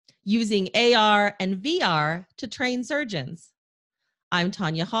using AR and VR to train surgeons. I'm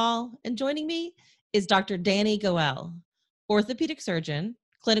Tanya Hall, and joining me is Dr. Danny Goel, orthopedic surgeon,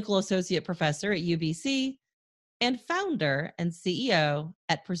 clinical associate professor at UBC, and founder and CEO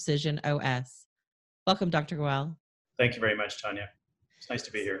at Precision OS. Welcome, Dr. Goel. Thank you very much, Tanya. It's nice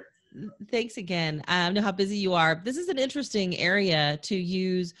to be here. Thanks again. I know how busy you are. This is an interesting area to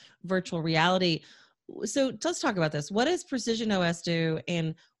use virtual reality. So let's talk about this. What does Precision OS do,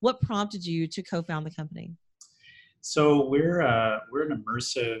 and what prompted you to co-found the company? So we're an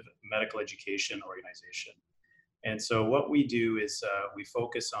immersive medical education organization. And so what we do is we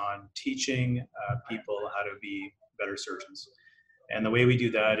focus on teaching people how to be better surgeons. And the way we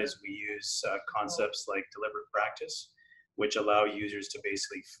do that is we use concepts like deliberate practice, which allow users to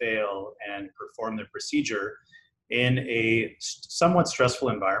basically fail and perform their procedure in a somewhat stressful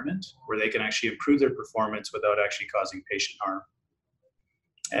environment where they can actually improve their performance without actually causing patient harm.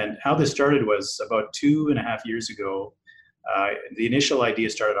 And how this started was about 2.5 years ago. The initial idea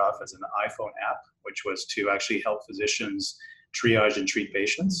started off as an iPhone app, which was to actually help physicians triage and treat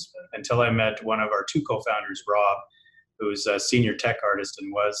patients, until I met one of our two co-founders, Rob, who's a senior tech artist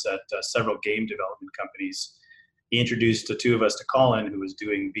and was at several game development companies. He introduced the two of us to Colin, who was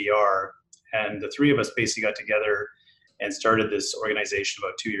doing VR, and the three of us basically got together and started this organization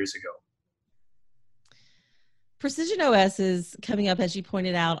about 2 years ago. Precision OS is coming up, as you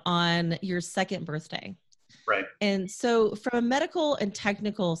pointed out, on your second birthday. Right. And so from a medical and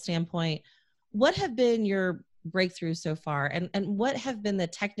technical standpoint, what have been your breakthroughs so far? And what have been the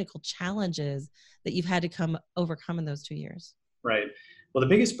technical challenges that you've had to overcome in those 2 years? Right. Well, the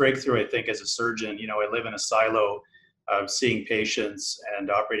biggest breakthrough, I think, as a surgeon, I live in a silo of seeing patients and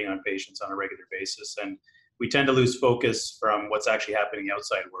operating on patients on a regular basis. And we tend to lose focus from what's actually happening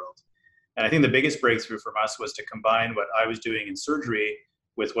outside world. And I think the biggest breakthrough from us was to combine what I was doing in surgery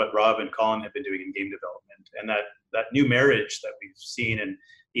with what Rob and Colin have been doing in game development. And that new marriage that we've seen in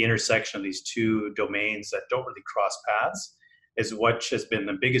the intersection of these two domains that don't really cross paths is what has been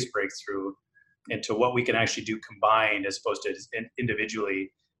the biggest breakthrough into what we can actually do combined as opposed to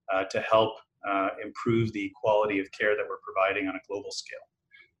individually to help improve the quality of care that we're providing on a global scale.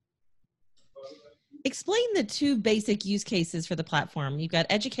 Explain the two basic use cases for the platform. You've got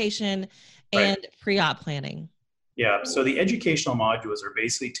education and pre-op planning. Yeah, so the educational modules are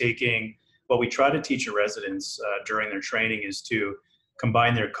basically taking what we try to teach our residents during their training is to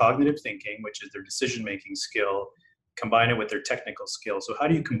combine their cognitive thinking, which is their decision-making skill, combine it with their technical skill. So how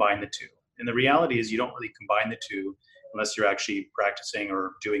do you combine the two? And the reality is you don't really combine the two unless you're actually practicing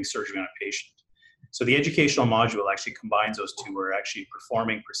or doing surgery on a patient. So the educational module actually combines those two. We're actually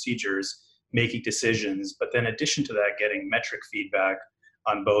performing procedures, making decisions, but then in addition to that, getting metric feedback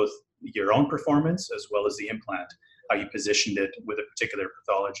on both your own performance as well as the implant, how you positioned it with a particular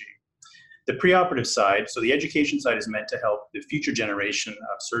pathology. The preoperative side, so the education side is meant to help the future generation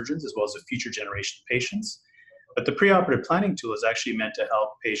of surgeons as well as the future generation of patients. But the preoperative planning tool is actually meant to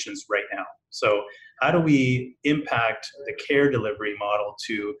help patients right now. So how do we impact the care delivery model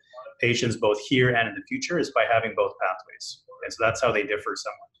to patients both here and in the future is by having both pathways. And so that's how they differ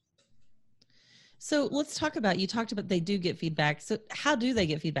somewhat. So let's talk about, you talked about they do get feedback. So how do they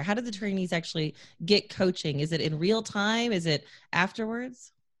get feedback? How do the trainees actually get coaching? Is it in real time? Is it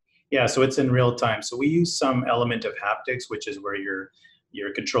afterwards? Yeah, so it's in real time. So we use some element of haptics, which is where your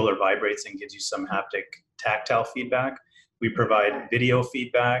controller vibrates and gives you some haptic tactile feedback. We provide video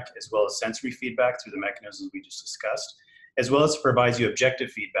feedback as well as sensory feedback through the mechanisms we just discussed, as well as provides you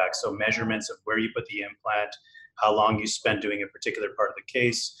objective feedback. So measurements of where you put the implant, how long you spent doing a particular part of the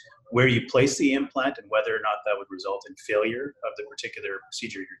case, where you place the implant, and whether or not that would result in failure of the particular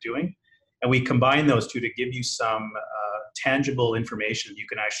procedure you're doing. And we combine those two to give you some tangible information you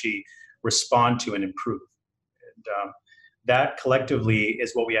can actually respond to and improve. And that collectively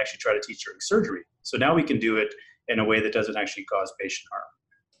is what we actually try to teach during surgery. So now we can do it in a way that doesn't actually cause patient harm.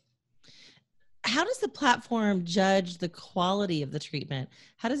 How does the platform judge the quality of the treatment?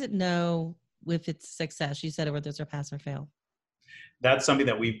 How does it know if it's success? You said whether it's a pass or fail. That's something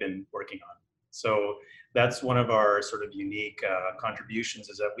that we've been working on. So that's one of our sort of unique contributions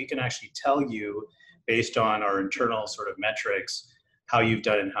is that we can actually tell you based on our internal sort of metrics how you've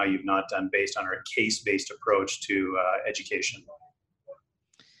done and how you've not done based on our case-based approach to education.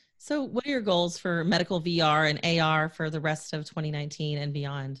 So what are your goals for medical VR and AR for the rest of 2019 and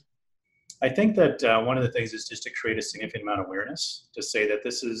beyond? I think that one of the things is just to create a significant amount of awareness, to say that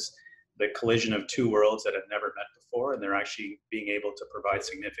this is the collision of two worlds that have never met before, and they're actually being able to provide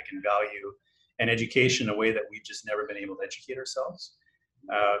significant value and education in a way that we've just never been able to educate ourselves.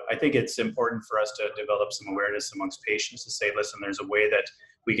 I think it's important for us to develop some awareness amongst patients to say, listen, there's a way that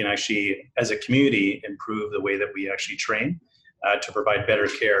we can actually, as a community, improve the way that we actually train to provide better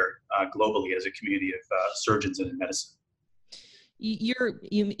care globally as a community of surgeons and in medicine.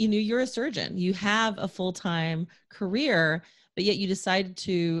 You're a surgeon. You have a full-time career, but yet you decided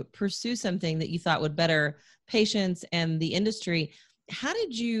to pursue something that you thought would better patients and the industry. How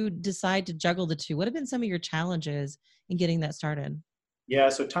did you decide to juggle the two? What have been some of your challenges in getting that started? Yeah,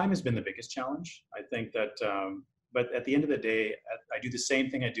 so time has been the biggest challenge. I think that, but at the end of the day, I do the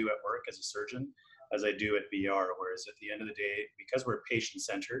same thing I do at work as a surgeon as I do at VR. Whereas at the end of the day, because we're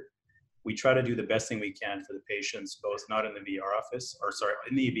patient-centered, we try to do the best thing we can for the patients, both not in the VR office,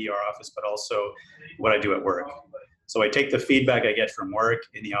 in the VR office, but also what I do at work. So I take the feedback I get from work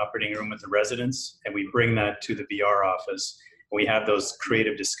in the operating room with the residents, and we bring that to the VR office. And we have those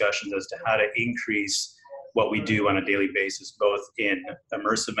creative discussions as to how to increase what we do on a daily basis, both in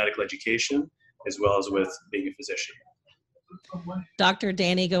immersive medical education as well as with being a physician. Dr.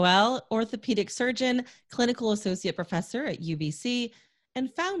 Danny Goel, orthopedic surgeon, clinical associate professor at UBC, and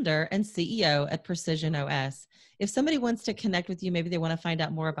founder and CEO at Precision OS. If somebody wants to connect with you, maybe they want to find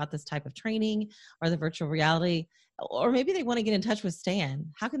out more about this type of training or the virtual reality, or maybe they want to get in touch with Stan,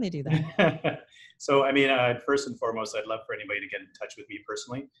 how can they do that? So, I mean, first and foremost, I'd love for anybody to get in touch with me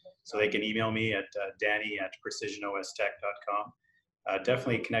personally. So they can email me at danny@precisionostech.com.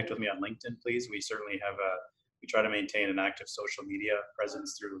 Definitely connect with me on LinkedIn, please. We certainly have we try to maintain an active social media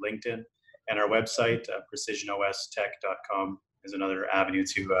presence through LinkedIn, and our website, precisionostech.com, is another avenue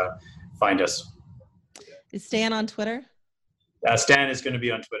to find us. Is Stan on Twitter? Stan is going to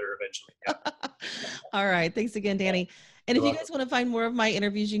be on Twitter eventually. Yeah. All right. Thanks again, Danny. And if you guys want to find more of my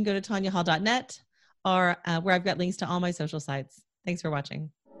interviews, you can go to tanyahall.net or where I've got links to all my social sites. Thanks for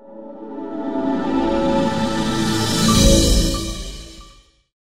watching.